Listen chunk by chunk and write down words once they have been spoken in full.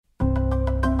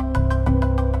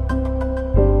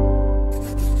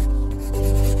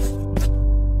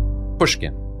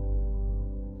Pushkin.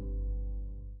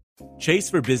 Chase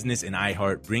for Business and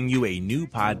iHeart bring you a new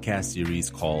podcast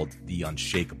series called The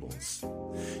Unshakables.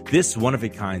 This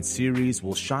one-of-a-kind series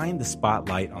will shine the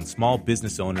spotlight on small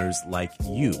business owners like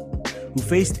you, who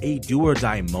faced a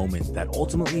do-or-die moment that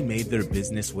ultimately made their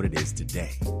business what it is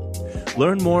today.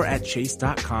 Learn more at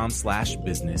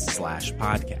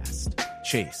chase.com/business/podcast.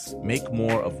 Chase, make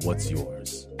more of what's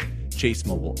yours. Chase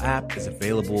mobile app is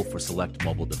available for select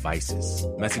mobile devices.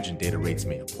 Message and data rates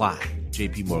may apply.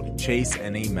 JP Morgan Chase,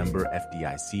 N.A. member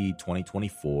FDIC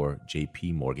 2024,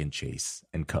 JP Morgan Chase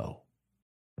 & Co.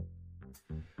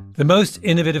 The most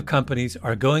innovative companies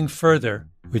are going further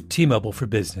with T-Mobile for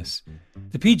Business.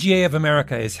 The PGA of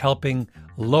America is helping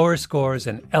lower scores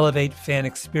and elevate fan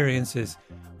experiences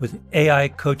with AI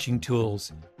coaching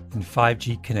tools and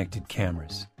 5G connected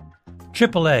cameras.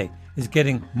 AAA is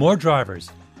getting more drivers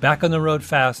back on the road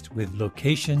fast with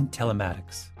location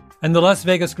telematics. And the Las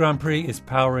Vegas Grand Prix is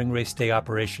powering race day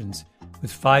operations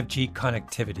with 5G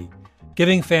connectivity,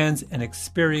 giving fans an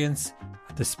experience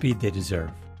at the speed they deserve.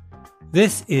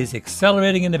 This is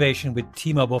accelerating innovation with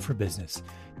T-Mobile for Business.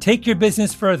 Take your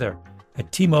business further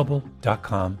at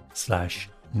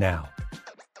T-Mobile.com/now.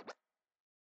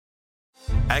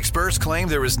 Experts claim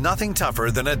there is nothing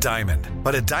tougher than a diamond.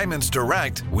 But at Diamonds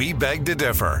Direct, we beg to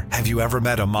differ. Have you ever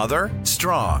met a mother?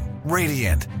 Strong,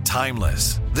 radiant,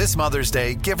 timeless. This Mother's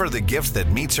Day, give her the gift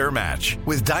that meets her match.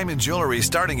 With diamond jewelry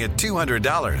starting at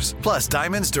 $200. Plus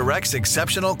Diamonds Direct's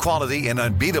exceptional quality and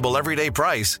unbeatable everyday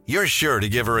price, you're sure to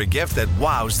give her a gift that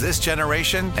wows this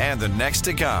generation and the next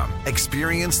to come.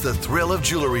 Experience the thrill of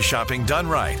jewelry shopping done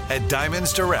right at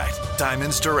Diamonds Direct.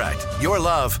 Diamonds Direct. Your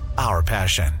love, our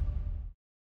passion.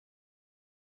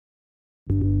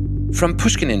 From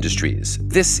Pushkin Industries,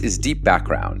 this is Deep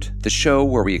Background, the show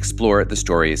where we explore the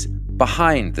stories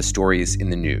behind the stories in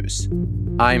the news.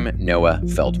 I'm Noah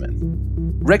Feldman.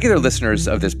 Regular listeners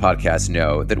of this podcast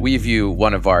know that we view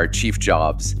one of our chief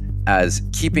jobs as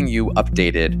keeping you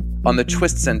updated on the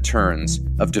twists and turns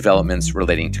of developments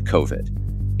relating to COVID,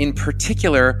 in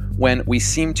particular when we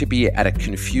seem to be at a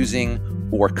confusing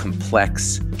or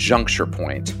complex juncture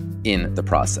point in the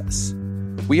process.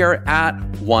 We are at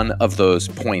one of those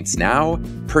points now,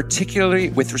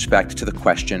 particularly with respect to the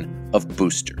question of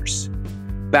boosters.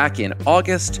 Back in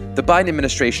August, the Biden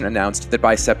administration announced that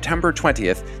by September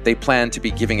 20th, they plan to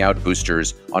be giving out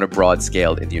boosters on a broad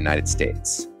scale in the United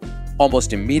States.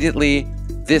 Almost immediately,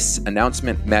 this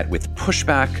announcement met with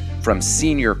pushback from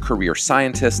senior career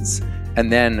scientists,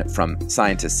 and then from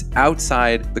scientists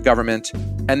outside the government,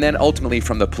 and then ultimately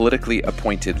from the politically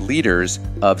appointed leaders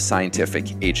of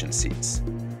scientific agencies.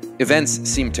 Events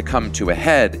seemed to come to a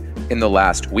head in the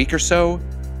last week or so.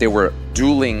 There were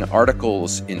dueling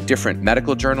articles in different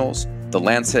medical journals, The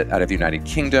Lancet out of the United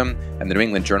Kingdom and the New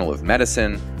England Journal of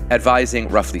Medicine, advising,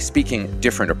 roughly speaking,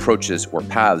 different approaches or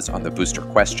paths on the booster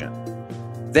question.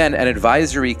 Then an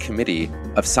advisory committee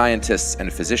of scientists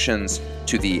and physicians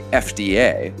to the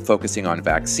FDA, focusing on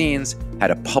vaccines, had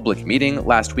a public meeting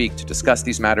last week to discuss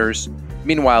these matters.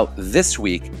 Meanwhile, this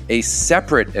week, a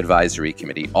separate advisory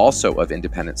committee, also of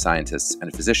independent scientists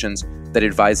and physicians, that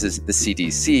advises the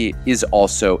CDC is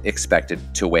also expected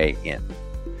to weigh in.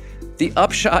 The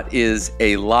upshot is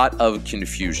a lot of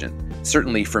confusion,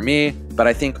 certainly for me, but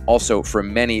I think also for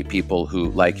many people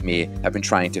who, like me, have been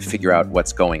trying to figure out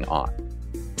what's going on.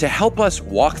 To help us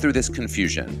walk through this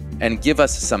confusion and give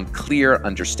us some clear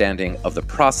understanding of the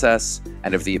process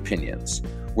and of the opinions,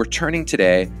 we're turning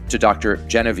today to Dr.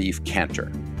 Genevieve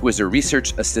Cantor, who is a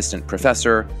research assistant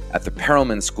professor at the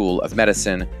Perelman School of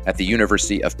Medicine at the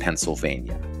University of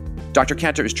Pennsylvania. Dr.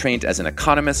 Cantor is trained as an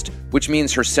economist, which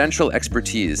means her central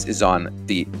expertise is on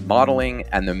the modeling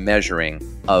and the measuring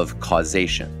of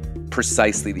causation,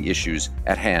 precisely the issues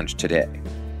at hand today.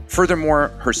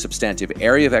 Furthermore, her substantive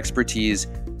area of expertise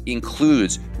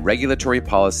includes regulatory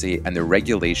policy and the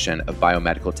regulation of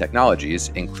biomedical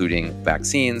technologies, including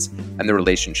vaccines, and the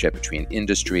relationship between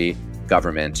industry,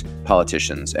 government,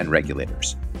 politicians, and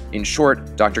regulators. In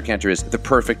short, Dr. Cantor is the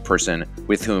perfect person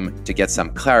with whom to get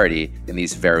some clarity in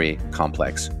these very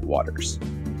complex waters.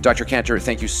 Dr. Cantor,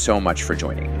 thank you so much for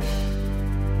joining me.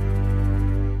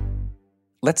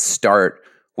 Let's start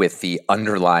with the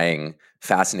underlying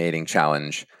fascinating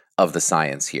challenge of the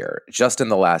science here. Just in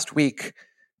the last week,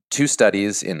 2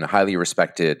 studies in highly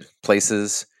respected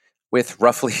places with,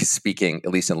 roughly speaking,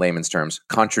 at least in layman's terms,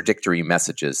 contradictory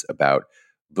messages about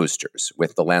boosters,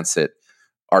 with the Lancet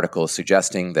article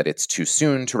suggesting that it's too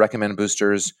soon to recommend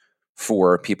boosters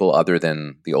for people other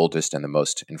than the oldest and the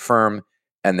most infirm,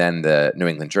 and then the New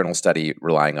England Journal study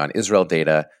relying on Israel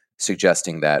data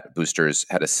suggesting that boosters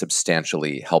had a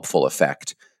substantially helpful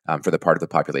effect for the part of the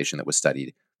population that was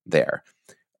studied there.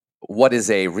 What is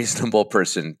a reasonable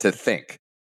person to think?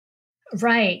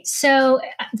 Right. So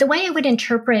the way I would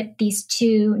interpret these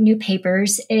two new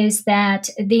papers is that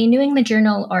the New England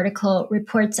Journal article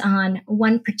reports on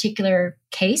one particular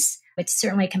case. It's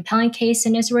certainly a compelling case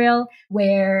in Israel,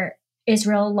 where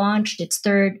Israel launched its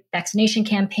third vaccination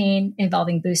campaign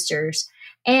involving boosters.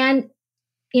 And,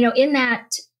 in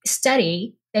that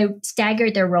study, they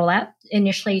staggered their rollout,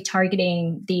 initially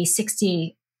targeting the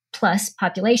 60 plus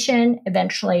population,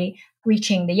 eventually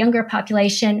reaching the younger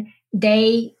population.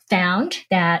 They found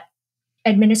that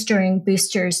administering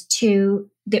boosters to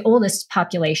the oldest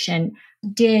population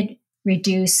did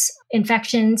reduce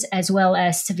infections as well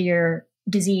as severe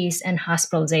disease and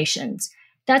hospitalizations.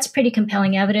 That's pretty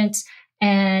compelling evidence.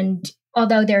 And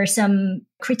although there are some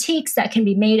critiques that can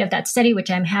be made of that study,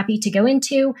 which I'm happy to go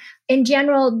into, in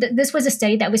general, this was a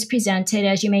study that was presented,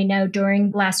 as you may know,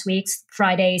 during last week's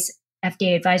Friday's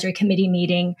FDA Advisory Committee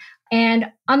meeting.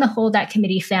 And on the whole, that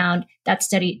committee found that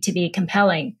study to be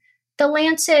compelling. The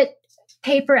Lancet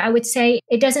paper, I would say,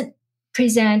 it doesn't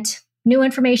present new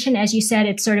information. As you said,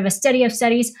 it's sort of a study of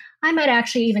studies. I might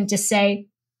actually even just say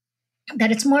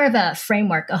that it's more of a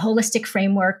framework, a holistic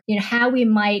framework, how we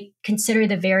might consider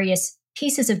the various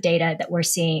pieces of data that we're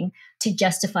seeing to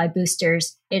justify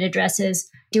boosters. It addresses,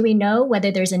 do we know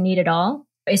whether there's a need at all?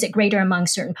 Is it greater among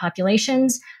certain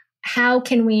populations? How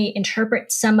can we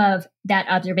interpret some of that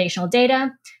observational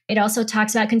data? It also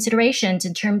talks about considerations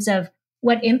in terms of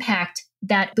what impact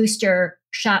that booster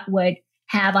shot would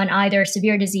have on either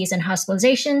severe disease and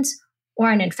hospitalizations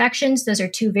or on infections. Those are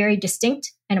two very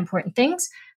distinct and important things.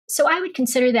 So I would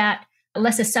consider that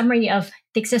less a summary of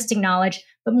the existing knowledge,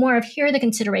 but more of here are the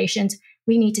considerations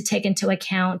we need to take into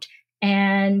account.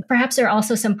 And perhaps there are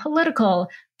also some political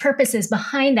purposes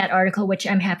behind that article, which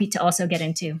I'm happy to also get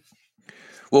into.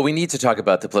 Well, we need to talk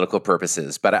about the political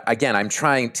purposes. But again, I'm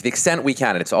trying to the extent we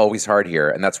can, and it's always hard here,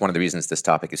 and that's one of the reasons this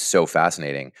topic is so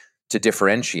fascinating, to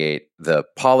differentiate the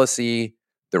policy,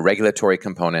 the regulatory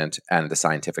component, and the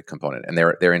scientific component. And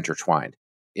they're intertwined.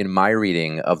 In my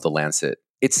reading of The Lancet,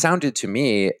 it sounded to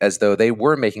me as though they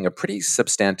were making a pretty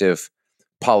substantive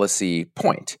policy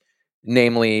point.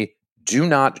 Namely, do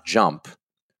not jump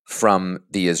from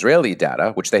the Israeli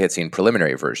data, which they had seen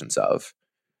preliminary versions of,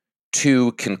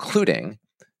 to concluding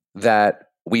that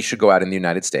we should go out in the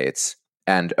United States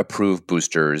and approve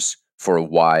boosters for a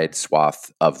wide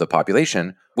swath of the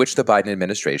population, which the Biden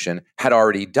administration had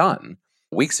already done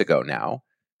weeks ago now,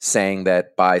 saying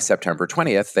that by September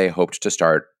 20th, they hoped to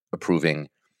start approving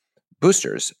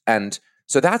boosters. And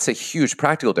so that's a huge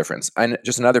practical difference. And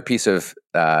just another piece of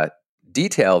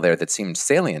detail there that seemed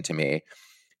salient to me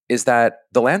is that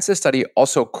the Lancet study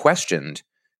also questioned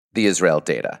the Israel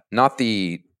data, not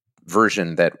the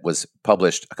version that was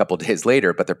published a couple of days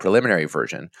later, but the preliminary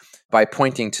version, by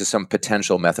pointing to some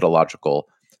potential methodological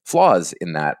flaws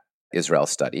in that Israel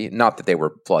study. Not that they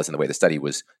were flaws in the way the study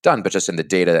was done, but just in the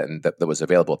data that was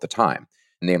available at the time.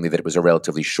 Namely, that it was a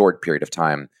relatively short period of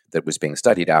time that was being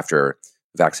studied after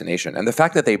vaccination. And the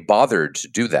fact that they bothered to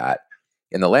do that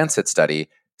in the Lancet study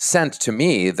sent to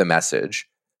me the message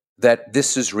that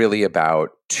this is really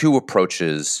about two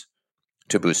approaches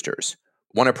to boosters.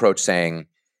 One approach saying,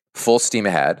 full steam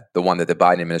ahead, the one that the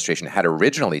Biden administration had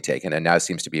originally taken and now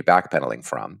seems to be backpedaling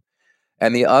from.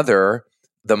 And the other,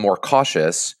 the more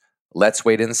cautious, let's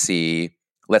wait and see,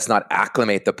 let's not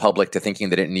acclimate the public to thinking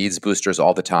that it needs boosters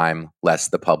all the time,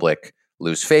 lest the public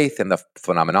lose faith in the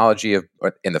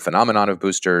phenomenon of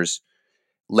boosters.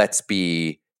 Let's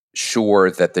be sure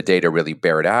that the data really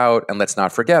bear it out. And let's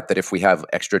not forget that if we have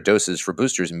extra doses for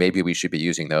boosters, maybe we should be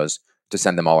using those to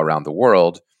send them all around the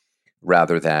world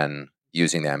rather than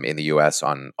using them in the US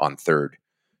on third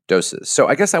doses. So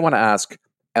I guess I want to ask,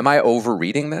 am I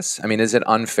overreading this? I mean, is it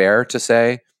unfair to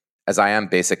say, as I am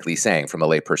basically saying from a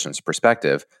layperson's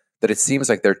perspective, that it seems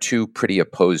like there are two pretty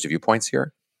opposed viewpoints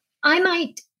here? I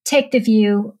might take the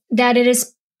view that it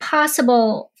is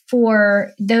possible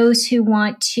for those who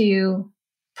want to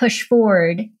push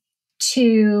forward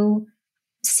to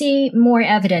see more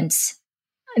evidence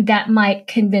that might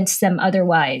convince them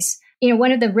otherwise.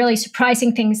 One of the really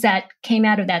surprising things that came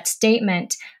out of that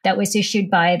statement that was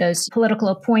issued by those political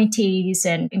appointees,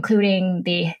 and including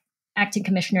the acting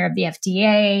commissioner of the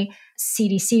FDA,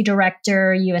 CDC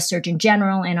director, U.S. Surgeon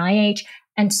General, NIH,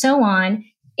 and so on,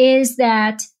 is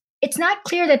that it's not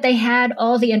clear that they had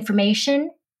all the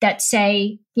information that,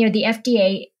 say, the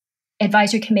FDA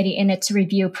advisory committee in its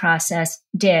review process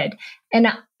did. And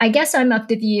I guess I'm of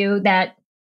the view that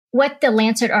what the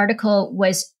Lancet article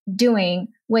was doing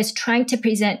was trying to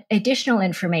present additional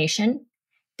information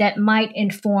that might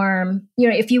inform,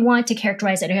 if you want to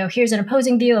characterize it, here's an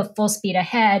opposing view of full speed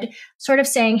ahead, sort of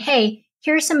saying, hey,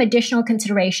 here are some additional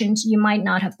considerations you might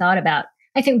not have thought about.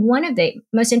 I think one of the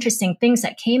most interesting things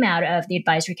that came out of the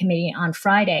advisory committee on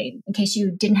Friday, in case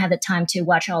you didn't have the time to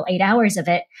watch all 8 hours of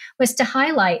it, was to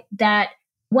highlight that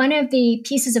one of the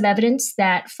pieces of evidence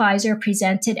that Pfizer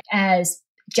presented as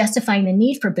justifying the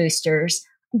need for boosters,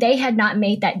 they had not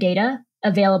made that data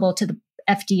available to the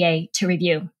FDA to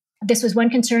review. This was one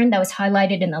concern that was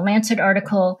highlighted in the Lancet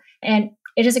article, and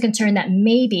it is a concern that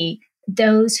maybe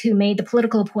those who made the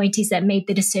political appointees that made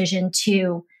the decision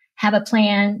to have a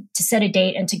plan, to set a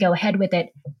date, and to go ahead with it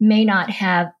may not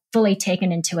have fully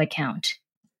taken into account.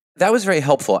 That was very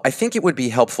helpful. I think it would be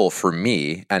helpful for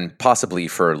me, and possibly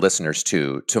for listeners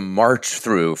too, to march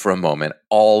through for a moment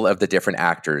all of the different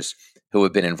actors who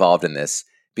have been involved in this.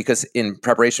 Because in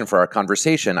preparation for our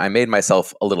conversation, I made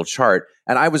myself a little chart,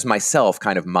 and I was myself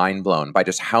kind of mind blown by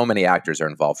just how many actors are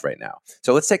involved right now.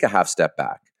 So let's take a half step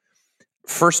back.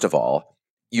 First of all,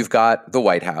 you've got the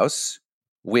White House,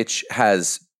 which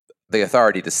has the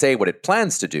authority to say what it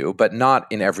plans to do, but not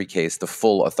in every case the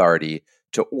full authority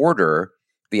to order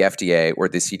the FDA or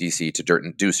the CDC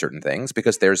to do certain things,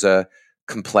 because there's a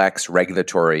complex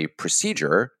regulatory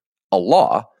procedure, a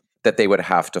law, that they would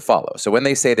have to follow. So when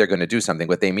they say they're going to do something,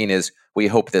 what they mean is, we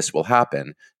hope this will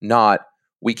happen, not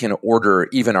we can order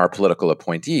even our political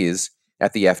appointees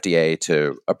at the FDA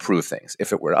to approve things.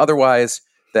 If it were otherwise,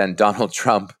 then Donald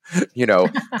Trump,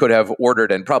 could have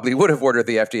ordered and probably would have ordered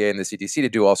the FDA and the CDC to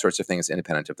do all sorts of things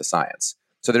independent of the science.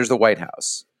 So there's the White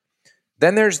House.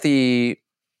 Then there's the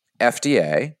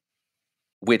FDA,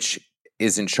 which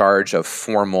is in charge of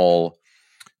formal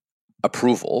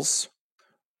approvals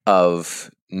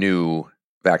of new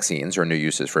vaccines or new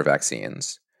uses for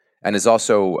vaccines, and is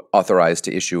also authorized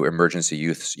to issue emergency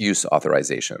use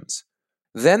authorizations.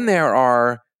 Then there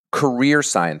are career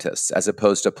scientists, as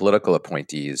opposed to political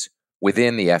appointees,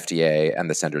 within the FDA and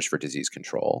the Centers for Disease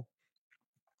Control.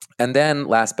 And then,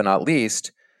 last but not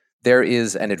least, there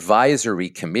is an advisory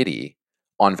committee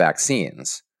on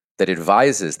vaccines that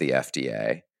advises the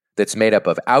FDA that's made up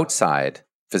of outside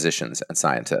physicians and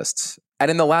scientists. And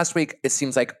in the last week, it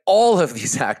seems like all of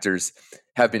these actors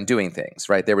have been doing things,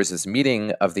 right? There was this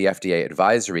meeting of the FDA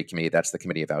advisory committee, that's the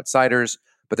committee of outsiders,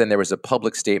 but then there was a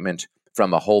public statement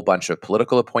from a whole bunch of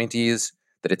political appointees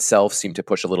that itself seemed to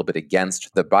push a little bit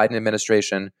against the Biden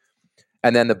administration.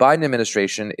 And then the Biden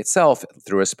administration itself,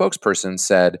 through a spokesperson,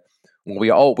 said, we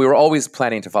were always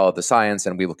planning to follow the science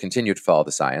and we will continue to follow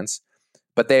the science.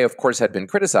 But they, of course, had been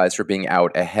criticized for being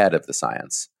out ahead of the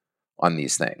science on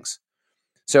these things.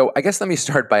 So I guess let me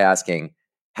start by asking,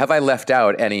 have I left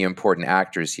out any important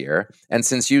actors here? And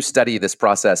since you study this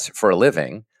process for a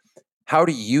living, how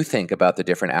do you think about the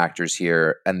different actors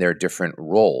here and their different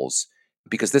roles?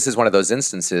 Because this is one of those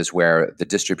instances where the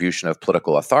distribution of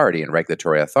political authority and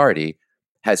regulatory authority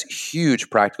has huge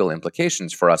practical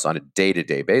implications for us on a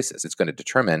day-to-day basis. It's going to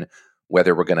determine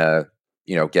whether we're going to,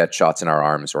 get shots in our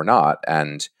arms or not,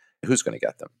 and who's going to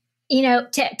get them.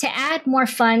 To add more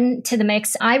fun to the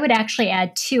mix, I would actually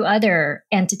add two other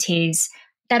entities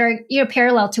that are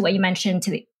parallel to what you mentioned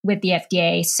with the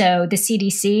FDA. So the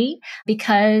CDC,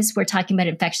 because we're talking about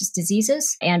infectious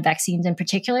diseases and vaccines in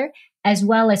particular, as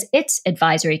well as its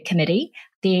advisory committee,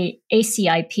 the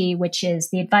ACIP, which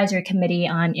is the Advisory Committee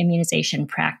on Immunization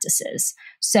Practices.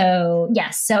 So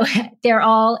yes, so they're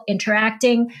all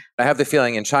interacting. I have the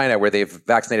feeling in China, where they've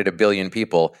vaccinated 1 billion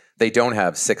people, they don't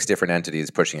have 6 different entities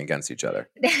pushing against each other.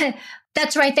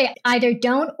 That's right. They either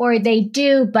don't or they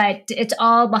do, but it's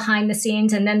all behind the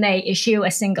scenes. And then they issue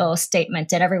a single statement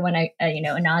that everyone,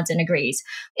 nods and agrees.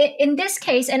 In this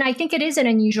case, and I think it is an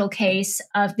unusual case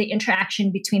of the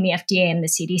interaction between the FDA and the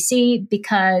CDC,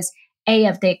 because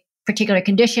of the particular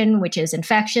condition, which is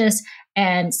infectious,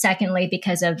 and secondly,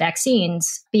 because of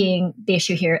vaccines being the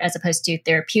issue here as opposed to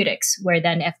therapeutics, where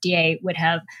then FDA would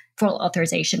have full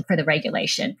authorization for the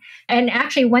regulation. And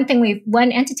actually,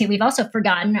 one entity we've also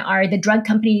forgotten are the drug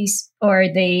companies or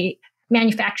the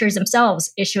manufacturers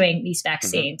themselves issuing these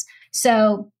vaccines. Mm-hmm.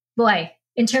 So, boy,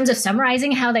 in terms of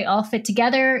summarizing how they all fit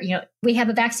together, we have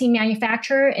a vaccine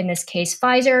manufacturer, in this case,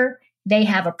 Pfizer. They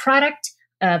have a product,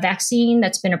 a vaccine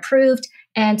that's been approved.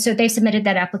 And so they submitted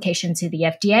that application to the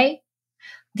FDA.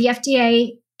 The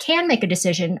FDA can make a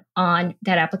decision on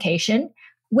that application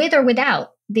with or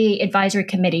without the advisory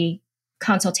committee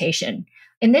consultation.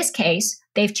 In this case,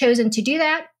 they've chosen to do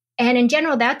that. And in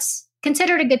general, that's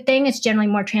considered a good thing. It's generally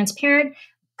more transparent,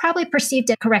 probably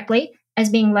perceived correctly as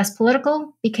being less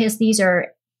political, because these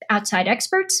are outside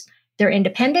experts. They're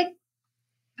independent,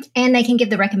 and they can give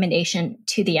the recommendation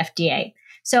to the FDA.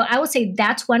 So I would say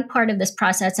that's one part of this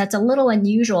process that's a little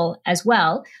unusual as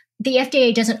well. The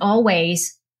FDA doesn't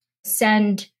always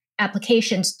send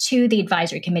applications to the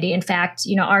advisory committee. In fact,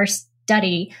 our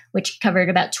study, which covered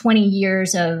about 20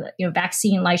 years of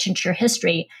vaccine licensure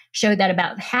history, showed that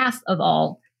about half of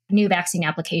all new vaccine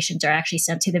applications are actually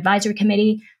sent to the advisory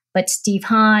committee. But Steve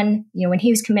Hahn, when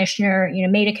he was commissioner,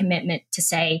 made a commitment to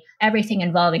say everything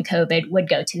involving COVID would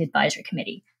go to the advisory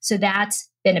committee. So that's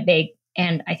been a big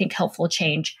and I think helpful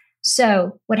change.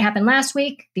 So what happened last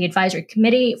week? The advisory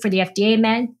committee for the FDA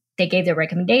met. They gave their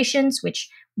recommendations, which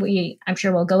I'm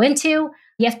sure we'll go into.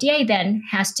 The FDA then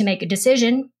has to make a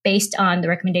decision based on the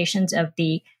recommendations of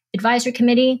the advisory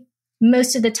committee.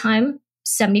 Most of the time,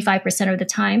 75% of the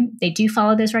time, they do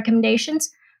follow those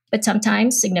recommendations, but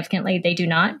sometimes, significantly, they do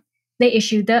not. They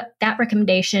issue that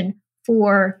recommendation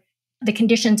for the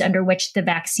conditions under which the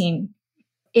vaccine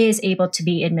is able to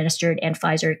be administered and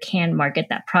Pfizer can market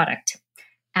that product.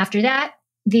 After that,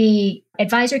 the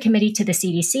advisory committee to the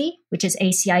CDC, which is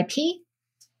ACIP,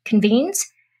 convenes,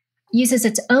 uses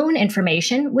its own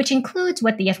information, which includes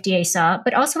what the FDA saw,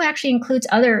 but also actually includes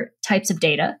other types of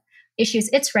data, issues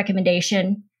its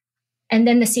recommendation, and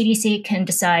then the CDC can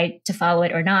decide to follow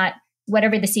it or not.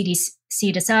 Whatever the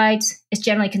CDC decides is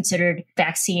generally considered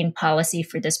vaccine policy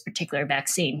for this particular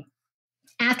vaccine.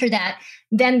 After that,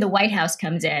 then the White House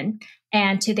comes in,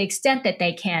 and to the extent that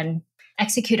they can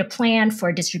execute a plan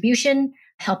for distribution,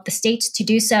 help the states to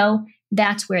do so,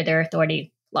 that's where their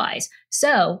authority lies.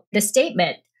 So the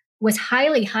statement was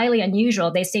highly, highly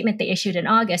unusual. The statement they issued in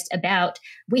August about,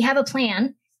 we have a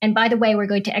plan, and by the way, we're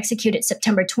going to execute it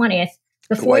September 20th.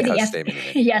 Before the White House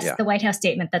statement. Yes, yeah. The White House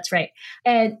statement. That's right.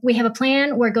 And we have a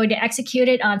plan. We're going to execute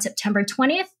it on September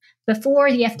 20th before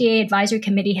the FDA advisory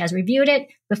committee has reviewed it,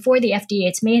 before the FDA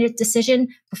has made its decision,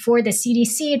 before the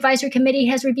CDC advisory committee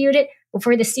has reviewed it,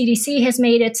 before the CDC has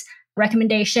made its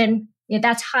recommendation.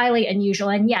 That's highly unusual.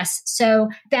 And yes, so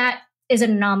that is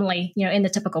an anomaly, in the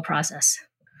typical process.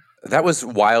 That was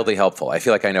wildly helpful. I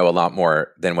feel like I know a lot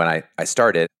more than when I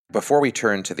started. Before we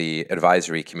turn to the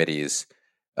advisory committee's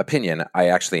opinion, I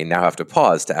actually now have to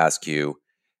pause to ask you,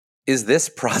 is this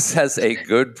process a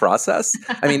good process?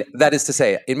 I mean, that is to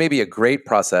say, it may be a great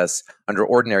process under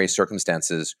ordinary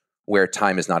circumstances where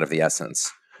time is not of the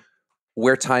essence.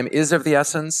 Where time is of the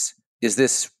essence, is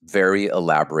this very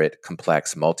elaborate,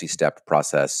 complex, multi-step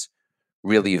process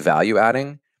really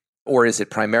value-adding? Or is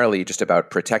it primarily just about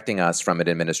protecting us from an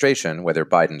administration, whether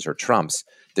Biden's or Trump's,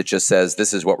 that just says,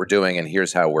 this is what we're doing and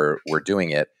here's how we're doing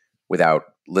it, without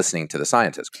listening to the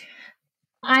scientists?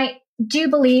 I do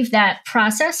believe that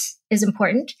process is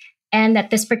important, and that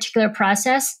this particular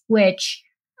process, which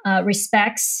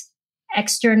respects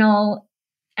external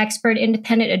expert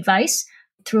independent advice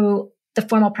through the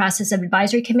formal process of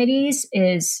advisory committees,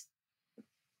 is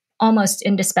almost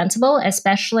indispensable,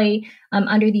 especially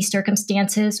under these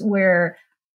circumstances where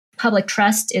public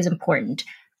trust is important.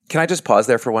 Can I just pause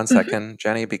there for 1 second,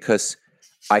 Jenny? Because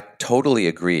I totally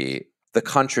agree. The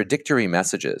contradictory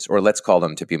messages, or let's call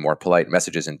them, to be more polite,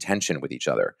 messages in tension with each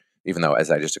other, even though,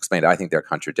 as I just explained, I think they're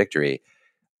contradictory,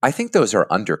 I think those are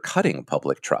undercutting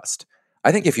public trust.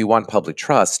 I think if you want public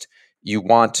trust, you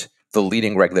want the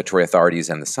leading regulatory authorities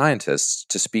and the scientists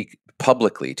to speak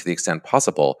publicly, to the extent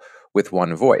possible, with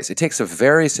one voice. It takes a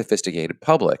very sophisticated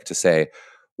public to say,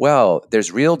 well,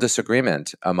 there's real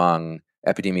disagreement among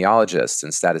epidemiologists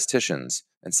and statisticians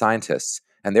and scientists,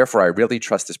 and therefore I really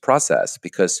trust this process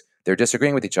because they're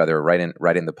disagreeing with each other right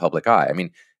in the public eye. I mean,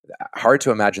 hard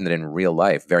to imagine that in real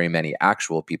life, very many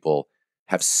actual people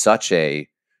have such a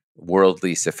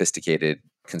worldly, sophisticated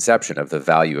conception of the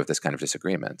value of this kind of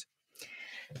disagreement.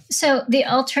 So the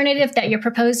alternative that you're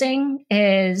proposing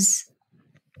is?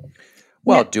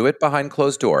 Well, do it behind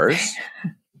closed doors,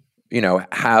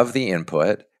 have the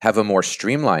input, have a more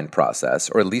streamlined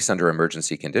process, or at least under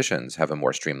emergency conditions, have a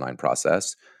more streamlined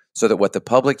process, so that what the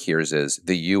public hears is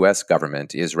the U.S.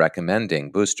 government is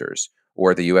recommending boosters,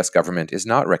 or the U.S. government is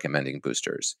not recommending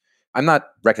boosters. I'm not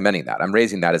recommending that. I'm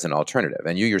raising that as an alternative.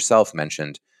 And you yourself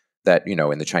mentioned that,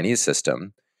 in the Chinese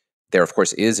system, there, of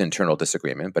course, is internal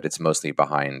disagreement, but it's mostly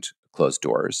behind closed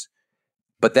doors.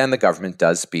 But then the government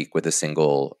does speak with a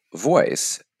single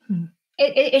voice.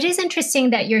 It is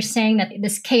interesting that you're saying that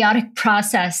this chaotic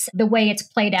process, the way it's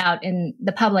played out in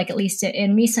the public, at least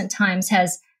in recent times,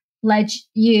 has led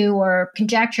you or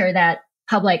conjecture that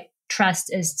public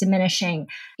trust is diminishing.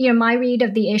 My read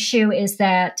of the issue is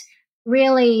that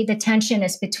really the tension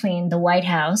is between the White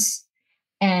House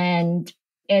and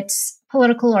its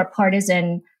political or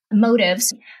partisan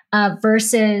motives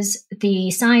versus the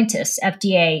scientists,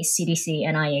 FDA, CDC,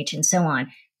 NIH, and so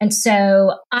on. And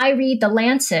so I read the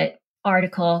Lancet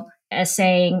article as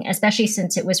saying, especially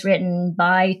since it was written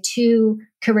by two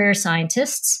career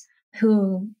scientists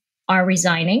who are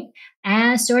resigning,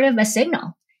 as sort of a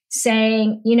signal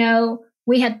saying,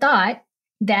 we had thought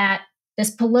that this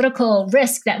political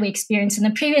risk that we experienced in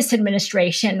the previous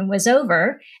administration was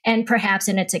over, and perhaps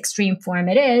in its extreme form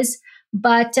it is.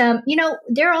 But,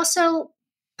 there are also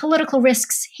political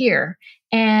risks here.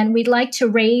 And we'd like to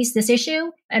raise this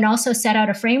issue and also set out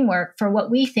a framework for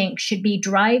what we think should be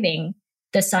driving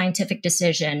the scientific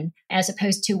decision as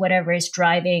opposed to whatever is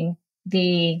driving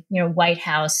the White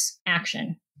House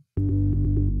action.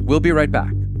 We'll be right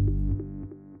back.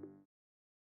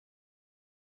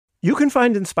 You can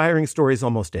find inspiring stories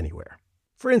almost anywhere.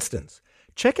 For instance,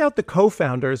 check out the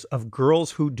co-founders of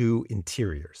Girls Who Do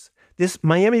Interiors. This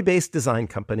Miami-based design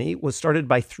company was started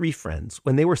by three friends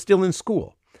when they were still in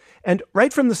school. And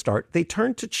right from the start, they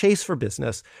turned to Chase for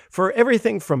Business for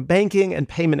everything from banking and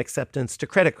payment acceptance to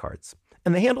credit cards.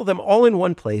 And they handle them all in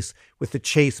one place with the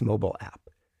Chase mobile app.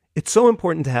 It's so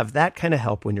important to have that kind of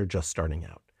help when you're just starting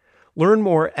out. Learn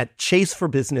more at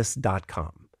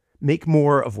chaseforbusiness.com. Make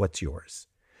more of what's yours.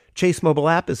 Chase mobile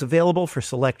app is available for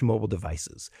select mobile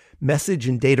devices. Message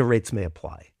and data rates may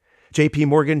apply. JP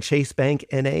Morgan Chase Bank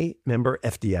N.A., member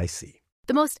FDIC.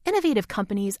 The most innovative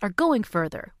companies are going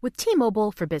further with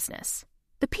T-Mobile for Business.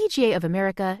 The PGA of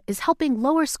America is helping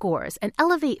lower scores and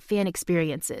elevate fan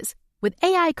experiences with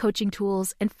AI coaching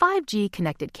tools and 5G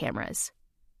connected cameras.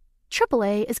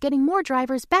 AAA is getting more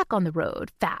drivers back on the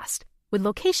road fast with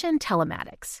location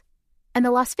telematics. And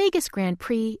the Las Vegas Grand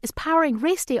Prix is powering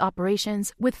race day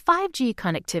operations with 5G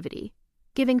connectivity,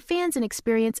 giving fans an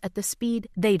experience at the speed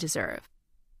they deserve.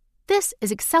 This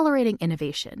is accelerating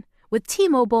innovation with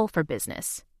T-Mobile for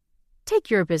Business. Take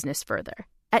your business further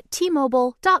at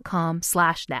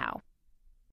T-Mobile.com/now.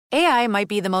 AI might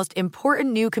be the most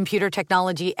important new computer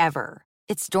technology ever.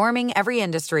 It's storming every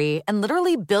industry, and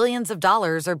literally billions of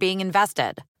dollars are being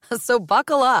invested. So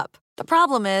buckle up. The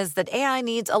problem is that AI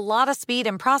needs a lot of speed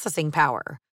and processing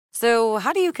power. So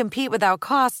how do you compete without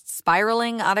costs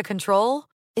spiraling out of control?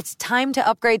 It's time to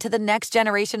upgrade to the next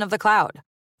generation of the cloud.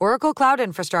 Oracle Cloud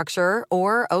Infrastructure,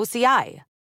 or OCI.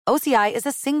 OCI is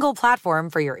a single platform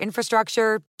for your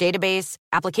infrastructure, database,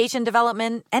 application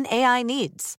development, and AI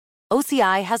needs.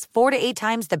 OCI has 4 to 8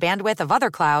 times the bandwidth of other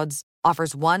clouds,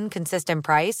 offers one consistent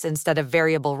price instead of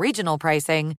variable regional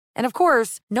pricing, and of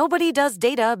course, nobody does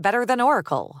data better than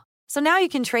Oracle. So now you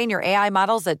can train your AI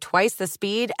models at twice the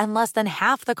speed and less than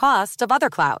half the cost of other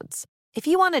clouds. If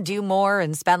you want to do more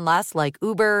and spend less like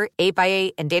Uber,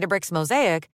 8x8, and Databricks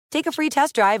Mosaic, take a free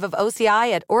test drive of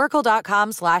OCI at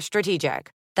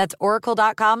oracle.com/strategic. That's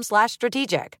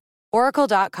oracle.com/strategic.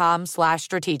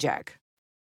 Oracle.com/strategic.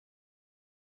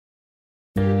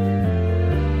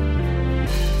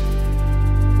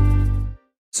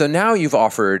 So now you've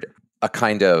offered a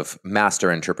kind of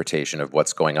master interpretation of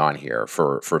what's going on here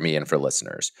for me and for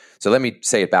listeners. So let me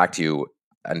say it back to you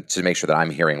and to make sure that I'm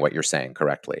hearing what you're saying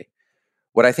correctly.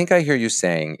 What I think I hear you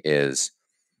saying is,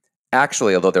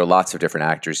 actually, although there are lots of different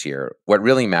actors here, what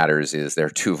really matters is there are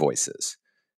two voices.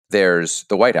 There's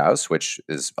the White House, which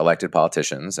is elected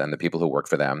politicians and the people who work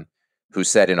for them, who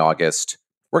said in August,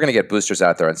 we're going to get boosters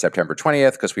out there on September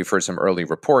 20th because we've heard some early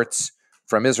reports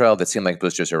from Israel that seem like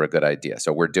boosters are a good idea.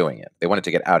 So we're doing it. They wanted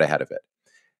to get out ahead of it.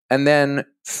 And then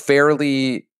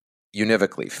fairly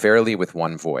univocally, fairly with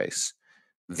one voice,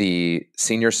 the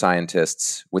senior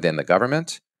scientists within the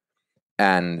government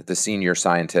and the senior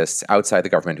scientists outside the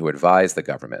government who advise the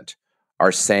government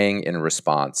are saying in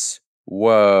response,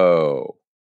 whoa,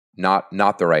 not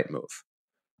the right move.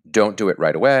 Don't do it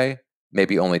right away.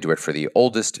 Maybe only do it for the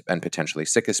oldest and potentially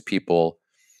sickest people.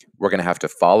 We're going to have to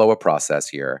follow a process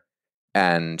here.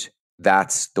 And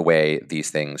that's the way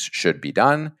these things should be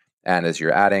done. And as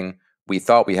you're adding, we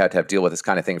thought we had to have deal with this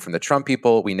kind of thing from the Trump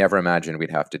people. We never imagined we'd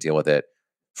have to deal with it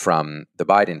from the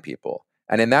Biden people.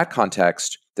 And in that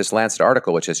context, this Lancet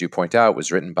article, which, as you point out,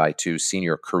 was written by two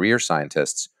senior career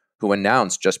scientists who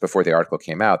announced just before the article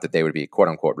came out that they would be, quote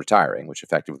unquote, retiring, which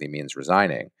effectively means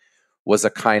resigning, was a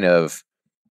kind of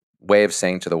way of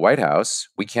saying to the White House,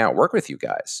 we can't work with you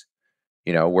guys.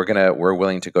 You know, we're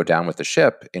willing to go down with the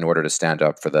ship in order to stand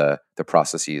up for the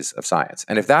processes of science.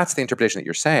 And if that's the interpretation that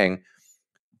you're saying,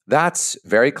 that's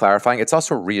very clarifying. It's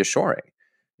also reassuring.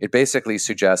 It basically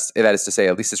suggests, that is to say,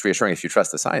 at least it's reassuring if you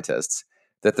trust the scientists,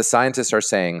 that the scientists are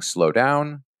saying slow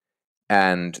down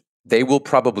and they will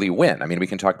probably win. I mean, we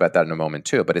can talk about that in a moment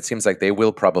too, but it seems like they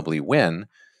will probably win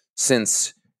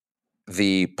since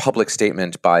the public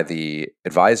statement by the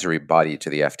advisory body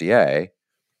to the FDA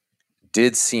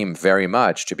did seem very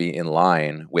much to be in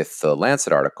line with the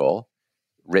Lancet article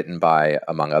written by,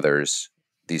 among others,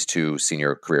 these two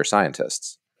senior career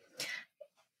scientists?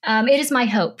 It is my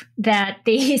hope that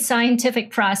the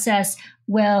scientific process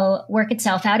will work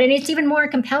itself out. And it's even more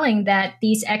compelling that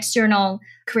these external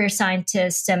career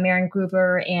scientists, Maren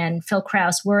Gruber and Phil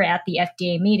Krause, were at the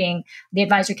FDA meeting, the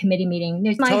advisory committee meeting.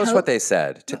 Tell us what they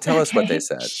said. Tell us what they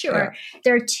said. Sure. Yeah.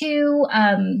 There are two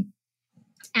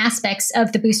aspects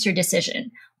of the booster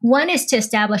decision. One is to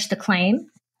establish the claim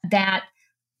that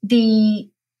the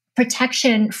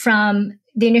protection from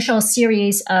the initial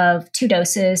series of 2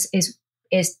 doses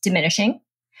is diminishing.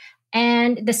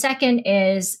 And the second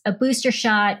is a booster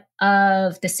shot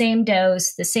of the same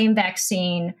dose, the same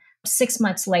vaccine, 6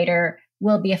 months later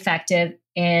will be effective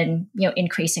in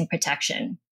increasing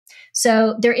protection.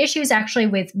 So there are issues actually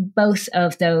with both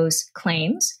of those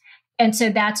claims. And so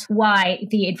that's why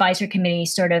the advisory committee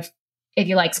sort of, if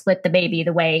you like, split the baby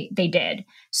the way they did.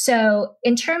 So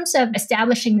in terms of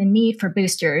establishing the need for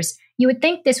boosters, you would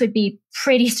think this would be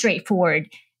pretty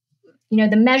straightforward.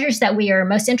 The measures that we are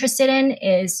most interested in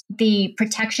is the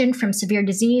protection from severe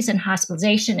disease and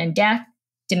hospitalization and death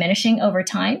diminishing over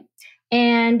time.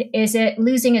 And is it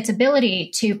losing its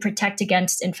ability to protect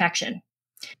against infection?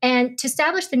 And to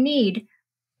establish the need,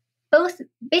 both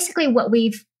basically what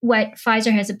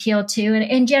Pfizer has appealed to, and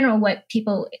in general, what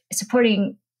people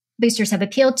supporting boosters have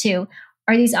appealed to,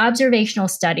 are these observational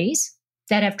studies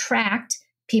that have tracked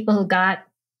people who got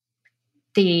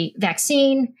the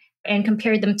vaccine and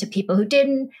compared them to people who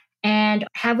didn't. And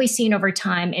have we seen over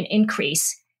time an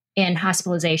increase in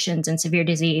hospitalizations and severe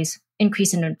disease,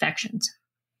 increase in infections?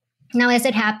 Now, as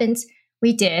it happens,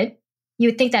 we did. You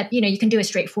would think that, you can do a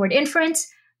straightforward inference,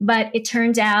 but it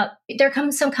turns out there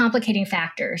come some complicating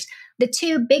factors. The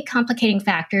two big complicating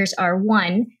factors are,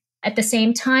 one, at the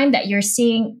same time that you're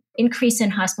seeing increase in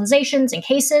hospitalizations and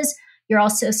cases, you're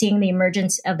also seeing the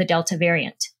emergence of the Delta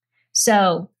variant.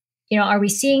 So, are we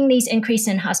seeing these increase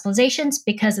in hospitalizations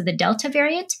because of the Delta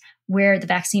variant, where the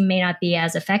vaccine may not be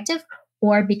as effective,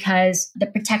 or because the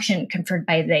protection conferred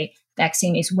by the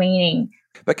vaccine is waning?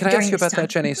 But can I ask you about that,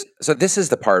 Jenny? So this is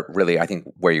the part really, I think,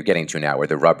 where you're getting to now, where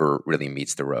the rubber really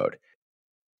meets the road.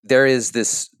 There is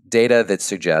this data that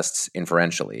suggests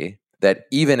inferentially that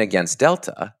even against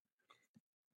Delta,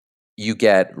 you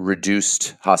get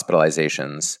reduced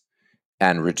hospitalizations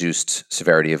and reduced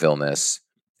severity of illness,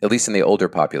 at least in the older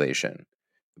population,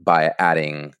 by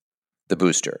adding the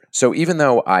booster. So even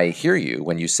though I hear you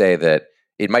when you say that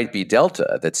it might be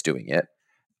Delta that's doing it,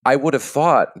 I would have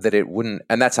thought that it wouldn't,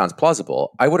 and that sounds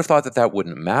plausible, I would have thought that that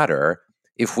wouldn't matter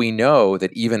if we know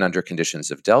that even under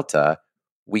conditions of Delta,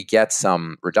 we get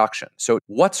some reduction. So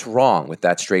what's wrong with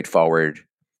that straightforward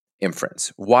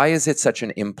inference? Why is it such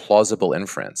an implausible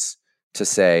inference to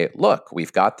say, look,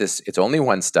 we've got this, it's only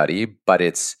one study, but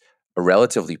it's a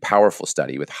relatively powerful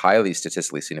study with highly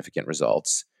statistically significant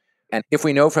results. And if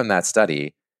we know from that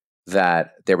study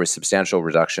that there were substantial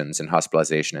reductions in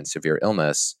hospitalization and severe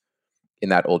illness in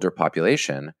that older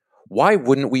population, why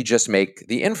wouldn't we just make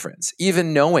the inference,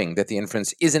 even knowing that the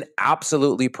inference isn't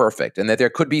absolutely perfect and that there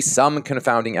could be some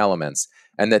confounding elements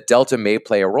and that Delta may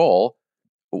play a role?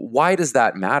 Why does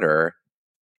that matter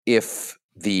if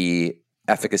the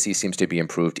efficacy seems to be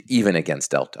improved even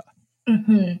against Delta?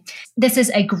 Mm-hmm. This is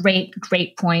a great,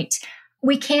 great point.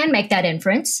 We can make that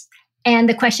inference. And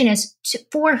the question is,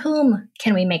 for whom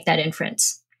can we make that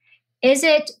inference? Is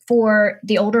it for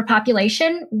the older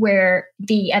population where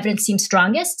the evidence seems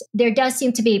strongest? There does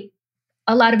seem to be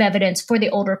a lot of evidence for the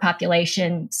older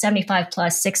population, 75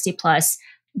 plus, 60 plus,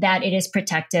 that it is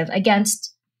protective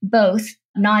against both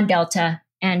non-Delta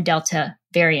and Delta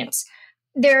variants.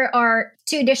 There are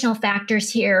two additional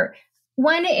factors here.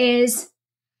 One is,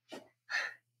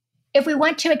 if we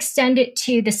want to extend it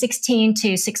to the 16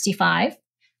 to 65,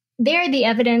 there the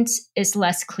evidence is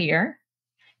less clear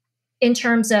in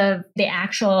terms of the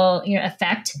actual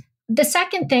effect. The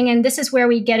second thing, and this is where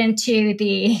we get into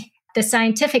the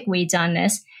scientific weeds on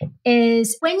this,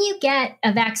 is when you get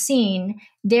a vaccine,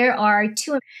 there are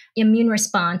two immune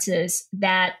responses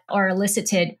that are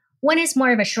elicited. One is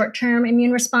more of a short-term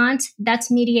immune response that's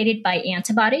mediated by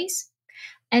antibodies.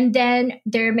 And then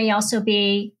there may also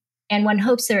be, and one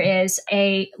hopes there is,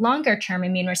 a longer-term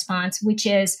immune response, which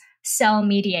is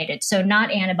cell-mediated. So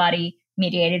not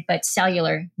antibody-mediated, but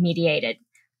cellular-mediated.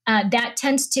 That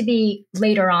tends to be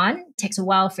later on. It takes a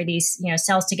while for these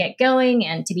cells to get going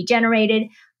and to be generated,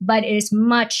 but it is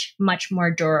much, much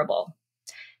more durable.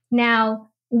 Now,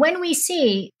 when we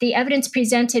see the evidence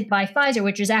presented by Pfizer,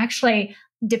 which is actually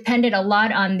depended a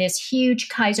lot on this huge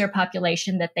Kaiser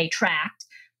population that they tracked,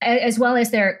 as well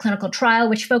as their clinical trial,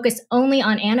 which focused only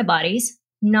on antibodies,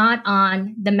 not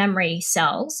on the memory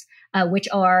cells, which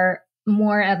are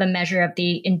more of a measure of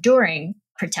the enduring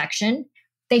protection,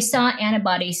 they saw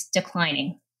antibodies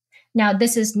declining. Now,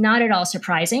 this is not at all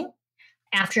surprising.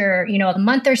 After, a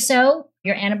month or so,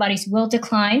 your antibodies will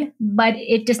decline, but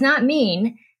it does not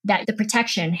mean that the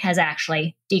protection has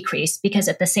actually decreased, because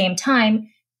at the same time,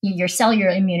 your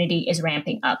cellular immunity is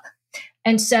ramping up.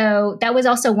 And so that was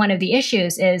also one of the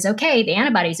issues is, okay, the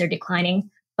antibodies are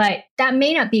declining, but that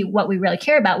may not be what we really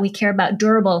care about. We care about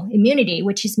durable immunity,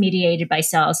 which is mediated by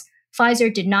cells.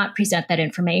 Pfizer did not present that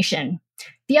information.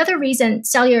 The other reason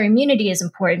cellular immunity is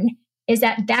important is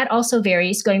that also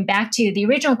varies, going back to the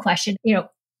original question,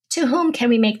 to whom can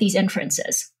we make these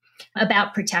inferences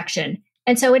about protection?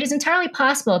 And so it is entirely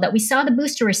possible that we saw the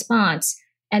booster response,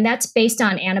 and that's based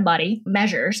on antibody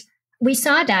measures. We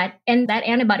saw that, and that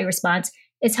antibody response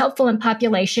is helpful in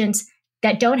populations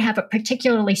that don't have a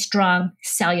particularly strong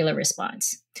cellular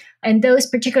response. And those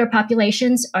particular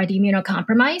populations are the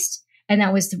immunocompromised. And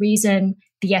that was the reason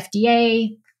the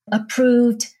FDA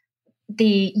approved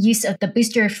the use of the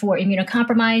booster for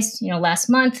immunocompromised, last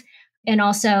month. And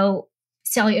also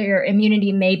cellular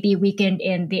immunity may be weakened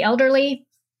in the elderly,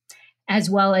 as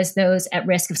well as those at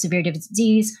risk of severe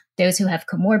disease, those who have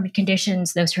comorbid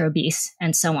conditions, those who are obese,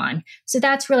 and so on. So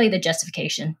that's really the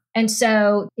justification. And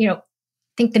so, I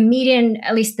think the median,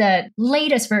 at least the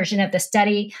latest version of the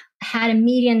study, had a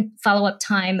median follow-up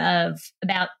time of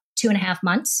about 2.5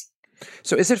 months.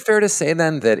 So is it fair to say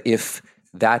then that if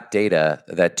that data,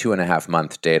 that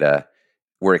 2.5-month data,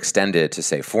 were extended to,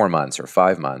 say, 4 months or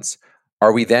 5 months,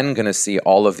 are we then going to see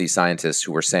all of these scientists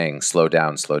who were saying, slow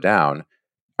down,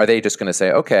 are they just going to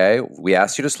say, okay, we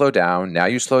asked you to slow down, now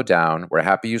you slowed down, we're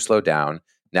happy you slowed down,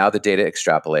 now the data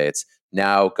extrapolates,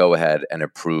 now go ahead and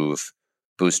approve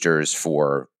boosters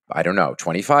for,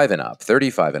 25 and up,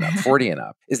 35 and up, 40 and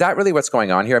up? Is that really what's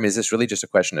going on here? I mean, is this really just a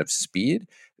question of speed?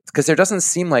 Because there doesn't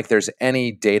seem like there's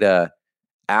any data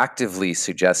actively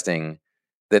suggesting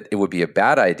that it would be a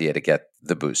bad idea to get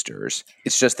the boosters.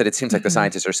 It's just that it seems like the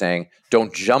scientists are saying,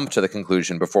 don't jump to the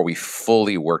conclusion before we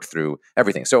fully work through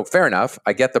everything. So fair enough,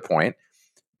 I get the point.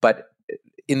 But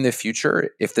in the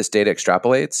future, if this data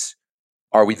extrapolates,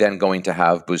 are we then going to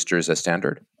have boosters as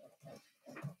standard?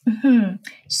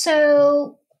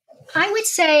 So I would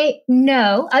say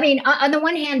no. I mean, on the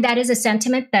one hand, that is a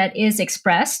sentiment that is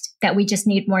expressed, that we just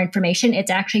need more information.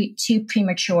 It's actually too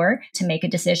premature to make a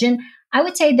decision. I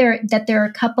would say there are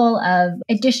a couple of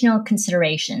additional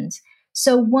considerations.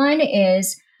 So one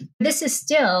is, this is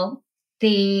still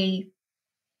the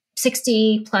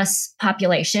 60 plus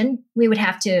population. We would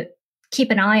have to keep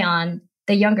an eye on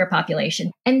the younger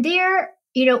population. And there,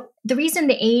 the reason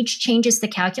the age changes the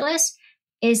calculus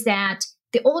is that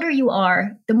the older you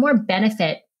are, the more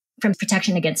benefit from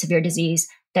protection against severe disease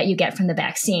that you get from the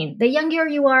vaccine. The younger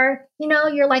you are,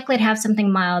 you're likely to have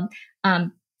something mild,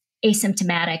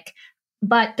 asymptomatic.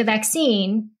 But the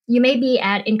vaccine, you may be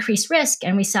at increased risk.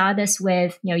 And we saw this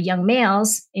with, young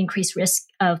males, increased risk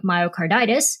of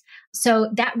myocarditis. So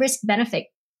that risk benefit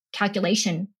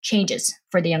calculation changes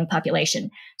for the young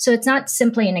population. So it's not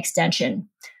simply an extension.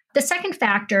 The second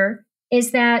factor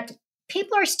is that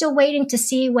people are still waiting to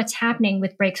see what's happening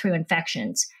with breakthrough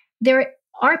infections. There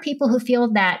are people who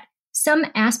feel that some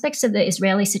aspects of the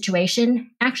Israeli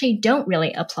situation actually don't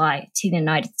really apply to the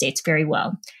United States very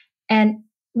well. And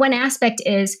one aspect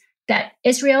is that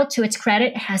Israel, to its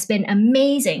credit, has been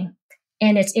amazing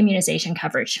in its immunization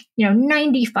coverage,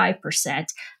 95%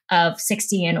 of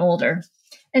 60 and older.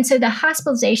 And so the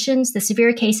hospitalizations, the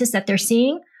severe cases that they're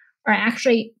seeing are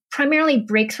actually primarily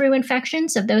breakthrough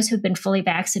infections of those who've been fully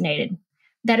vaccinated.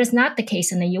 That is not the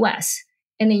case in the US.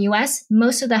 In the US,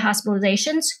 most of the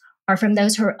hospitalizations are from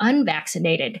those who are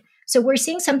unvaccinated. So we're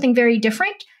seeing something very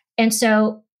different. And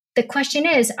so the question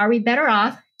is, are we better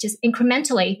off just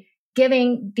incrementally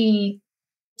giving the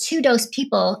 2-dose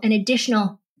people an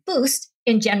additional boost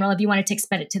in general, if you wanted to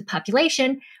expand it to the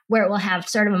population, where it will have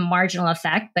sort of a marginal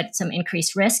effect, but some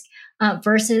increased risk,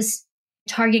 versus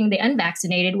targeting the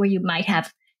unvaccinated, where you might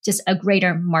have just a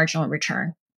greater marginal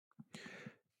return?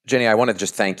 Jenny, I want to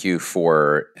just thank you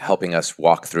for helping us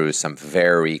walk through some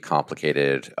very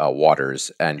complicated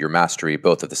waters, and your mastery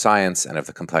both of the science and of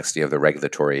the complexity of the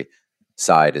regulatory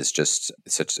side is just,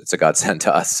 it's a godsend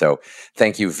to us. So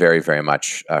thank you very, very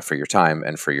much for your time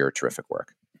and for your terrific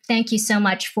work. Thank you so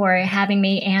much for having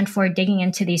me and for digging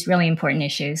into these really important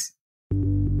issues.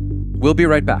 We'll be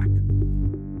right back.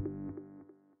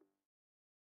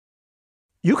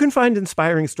 You can find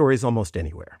inspiring stories almost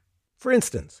anywhere. For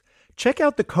instance, check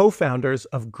out the co-founders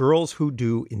of Girls Who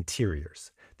Do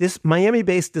Interiors. This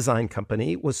Miami-based design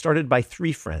company was started by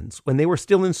 3 friends when they were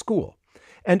still in school.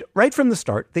 And right from the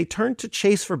start, they turned to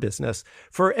Chase for business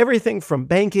for everything from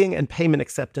banking and payment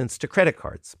acceptance to credit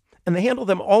cards. and they handle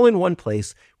them all in one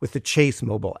place with the Chase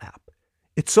mobile app.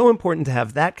 It's so important to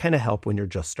have that kind of help when you're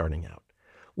just starting out.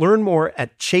 Learn more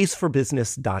at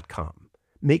chaseforbusiness.com.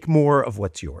 Make more of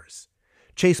what's yours.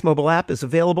 Chase mobile app is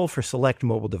available for select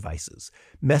mobile devices.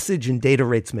 Message and data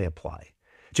rates may apply.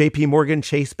 JP Morgan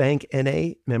Chase Bank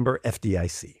N.A., member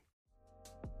FDIC.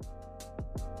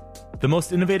 The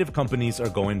most innovative companies are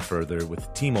going further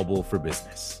with T-Mobile for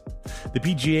Business. The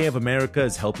PGA of America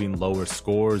is helping lower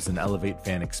scores and elevate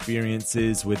fan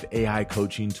experiences with AI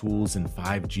coaching tools and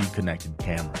 5G connected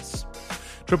cameras.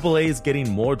 AAA is getting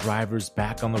more drivers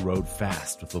back on the road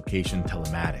fast with location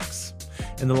telematics.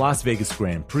 And the Las Vegas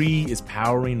Grand Prix is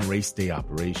powering race day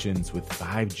operations with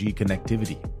 5G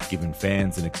connectivity, giving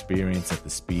fans an experience at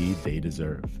the speed they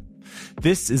deserve.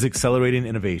 This is accelerating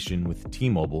innovation with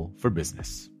T-Mobile for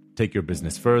Business. Take your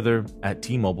business further at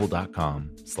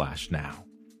T-Mobile.com/now.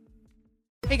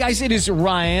 Hey guys, it is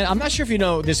Ryan. I'm not sure if you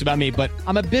know this about me, but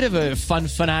I'm a bit of a fun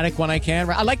fanatic when I can.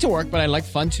 I like to work, but I like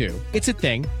fun too. It's a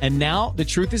thing. And now the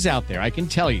truth is out there. I can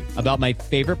tell you about my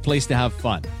favorite place to have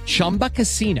fun. Chumba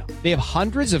Casino. They have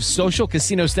hundreds of social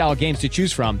casino style games to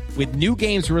choose from with new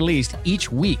games released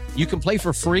each week. You can play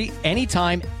for free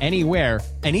anytime, anywhere.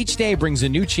 And each day brings a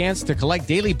new chance to collect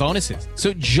daily bonuses.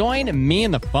 So join me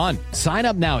in the fun. Sign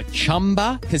up now at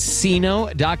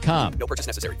ChumbaCasino.com. No purchase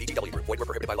necessary. VGW Group. Void where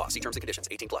prohibited by law. See terms and conditions.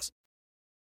 18+.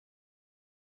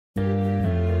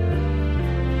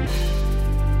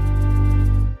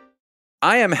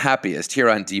 I am happiest here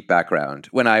on Deep Background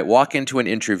when I walk into an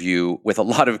interview with a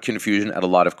lot of confusion and a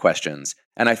lot of questions,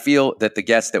 and I feel that the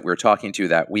guest that we're talking to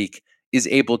that week is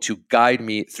able to guide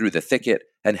me through the thicket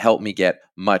and help me get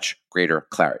much greater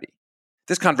clarity.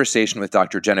 This conversation with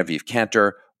Dr. Genevieve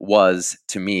Cantor was,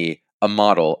 to me, a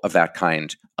model of that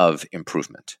kind of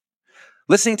improvement.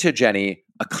 Listening to Jenny,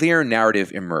 a clear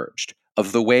narrative emerged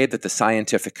of the way that the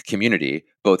scientific community,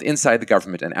 both inside the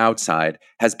government and outside,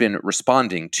 has been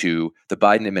responding to the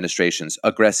Biden administration's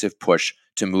aggressive push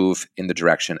to move in the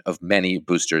direction of many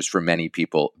boosters for many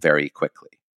people very quickly.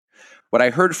 What I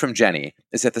heard from Jenny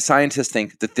is that the scientists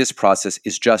think that this process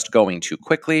is just going too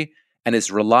quickly and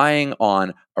is relying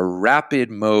on a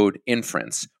rapid mode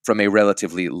inference from a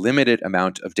relatively limited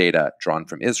amount of data drawn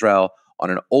from Israel on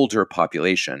an older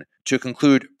population to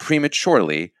conclude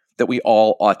prematurely that we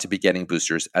all ought to be getting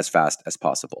boosters as fast as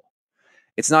possible.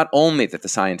 It's not only that the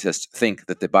scientists think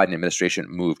that the Biden administration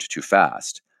moved too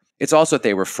fast, it's also that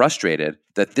they were frustrated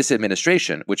that this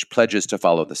administration, which pledges to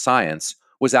follow the science,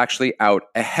 was actually out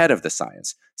ahead of the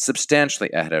science,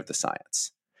 substantially ahead of the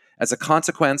science. As a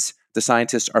consequence, the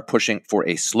scientists are pushing for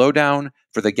a slowdown,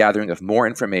 for the gathering of more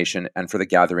information, and for the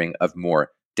gathering of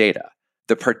more data.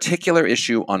 The particular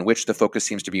issue on which the focus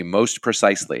seems to be most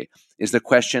precisely is the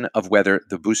question of whether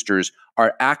the boosters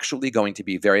are actually going to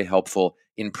be very helpful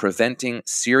in preventing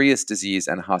serious disease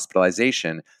and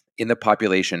hospitalization in the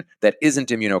population that isn't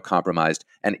immunocompromised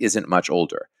and isn't much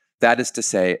older. That is to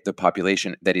say, the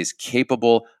population that is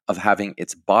capable of having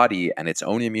its body and its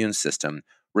own immune system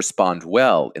respond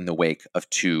well in the wake of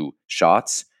 2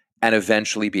 shots and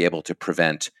eventually be able to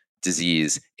prevent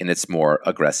disease in its more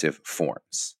aggressive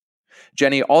forms.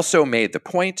 Jenny also made the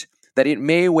point that it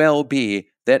may well be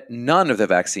that none of the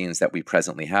vaccines that we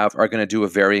presently have are going to do a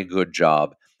very good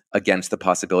job against the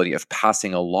possibility of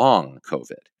passing along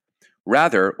COVID.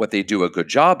 Rather, what they do a good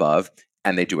job of,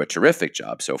 and they do a terrific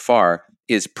job so far,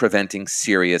 is preventing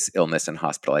serious illness and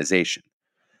hospitalization.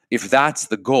 If that's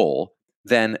the goal,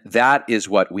 then that is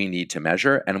what we need to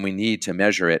measure, and we need to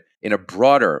measure it in a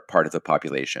broader part of the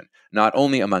population, not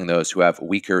only among those who have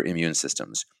weaker immune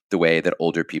systems, the way that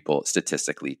older people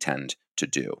statistically tend to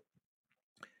do.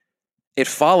 It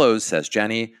follows, says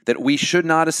Jenny, that we should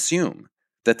not assume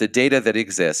that the data that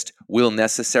exist will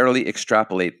necessarily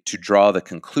extrapolate to draw the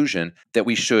conclusion that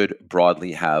we should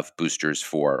broadly have boosters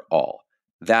for all.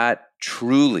 That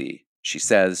truly, she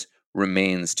says,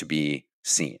 remains to be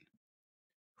seen.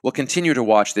 We'll continue to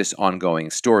watch this ongoing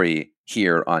story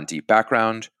here on Deep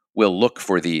Background. We'll look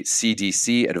for the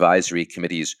CDC Advisory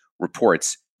Committee's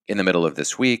reports in the middle of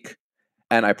this week.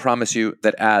 And I promise you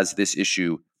that as this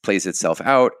issue plays itself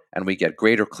out and we get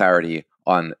greater clarity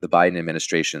on the Biden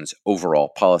administration's overall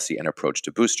policy and approach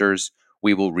to boosters,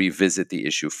 we will revisit the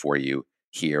issue for you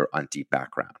here on Deep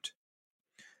Background.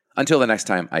 Until the next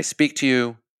time I speak to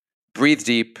you, breathe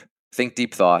deep, think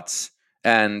deep thoughts,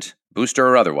 and booster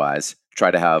or otherwise,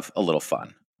 try to have a little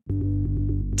fun.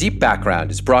 Deep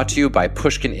Background is brought to you by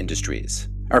Pushkin Industries.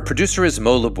 Our producer is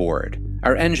Mo Laborde.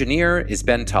 Our engineer is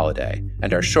Ben Tolliday,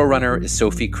 and our showrunner is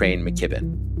Sophie Crane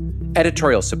McKibben.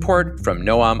 Editorial support from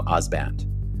Noam Osband.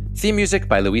 Theme music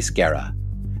by Luis Guerra.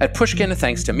 At Pushkin,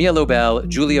 thanks to Mia Lobel,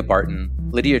 Julia Barton,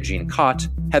 Lydia Jean Kott,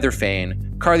 Heather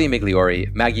Fain, Carly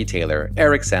Migliori, Maggie Taylor,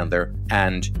 Eric Sandler,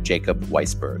 and Jacob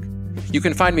Weisberg. You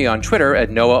can find me on Twitter at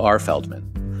Noah R.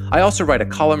 Feldman. I also write a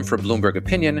column for Bloomberg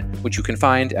Opinion, which you can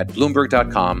find at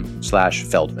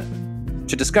bloomberg.com/Feldman.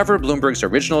 To discover Bloomberg's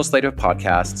original slate of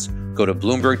podcasts, go to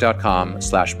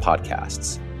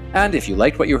bloomberg.com/podcasts. And if you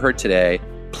liked what you heard today,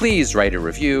 please write a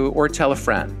review or tell a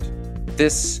friend.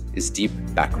 This is Deep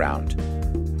Background.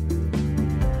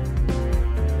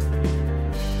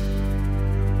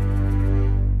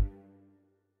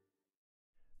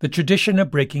 The tradition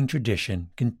of breaking tradition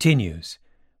continues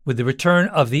with the return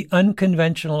of the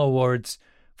Unconventional Awards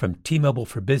from T-Mobile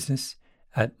for Business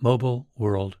at Mobile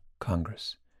World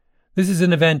Congress. This is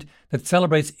an event that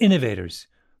celebrates innovators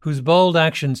whose bold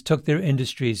actions took their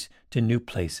industries to new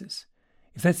places.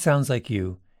 If that sounds like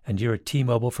you and you're a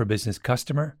T-Mobile for Business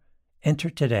customer, enter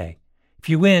today. If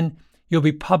you win, you'll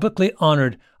be publicly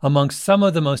honored amongst some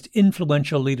of the most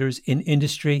influential leaders in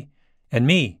industry. And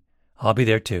me, I'll be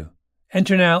there too.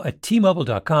 Enter now at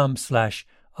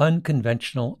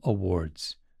T-Mobile.com/unconventional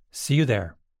awards. See you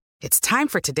there. It's time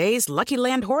for today's Lucky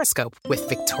Land horoscope with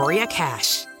Victoria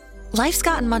Cash. Life's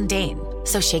gotten mundane,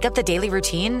 so shake up the daily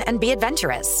routine and be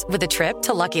adventurous with a trip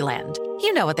to Lucky Land.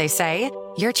 You know what they say,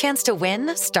 your chance to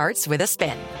win starts with a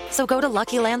spin. So go to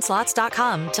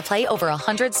LuckyLandSlots.com to play over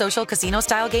 100 social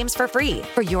casino-style games for free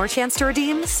for your chance to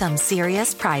redeem some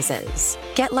serious prizes.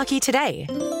 Get lucky today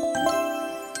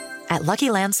at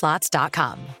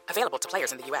LuckyLandSlots.com. Available to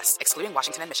players in the U.S., excluding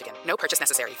Washington and Michigan. No purchase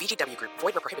necessary. VGW Group.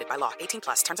 Void where prohibited by law.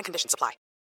 18+. Terms and conditions apply.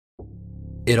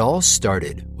 It all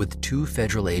started with two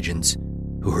federal agents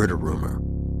who heard a rumor.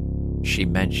 She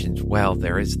mentioned, well,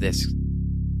 there is this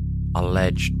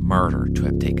alleged murder to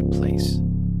have taken place.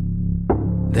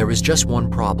 There was just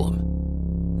one problem.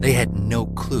 They had no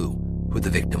clue who the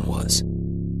victim was.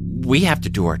 We have to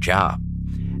do our job,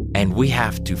 and we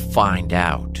have to find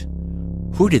out,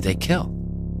 who did they kill?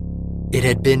 It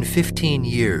had been 15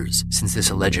 years since this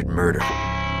alleged murder.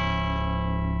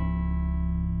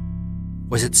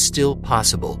 Was it still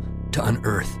possible to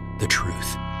unearth the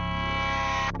truth?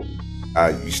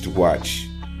 I used to watch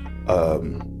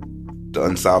the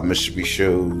Unsolved Mystery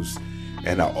shows,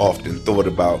 and I often thought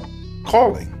about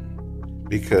calling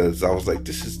because I was like,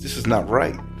 this is not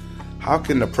right. How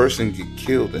can a person get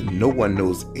killed and no one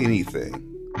knows anything?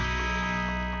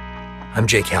 I'm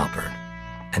Jake Halpern,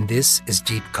 and this is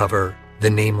Deep Cover, The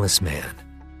Nameless Man.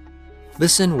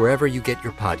 Listen wherever you get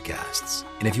your podcasts.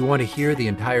 And if you want to hear the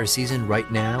entire season right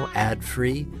now,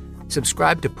 ad-free,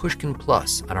 subscribe to Pushkin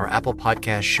Plus on our Apple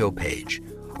Podcast show page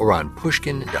or on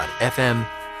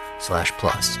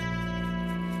pushkin.fm/plus.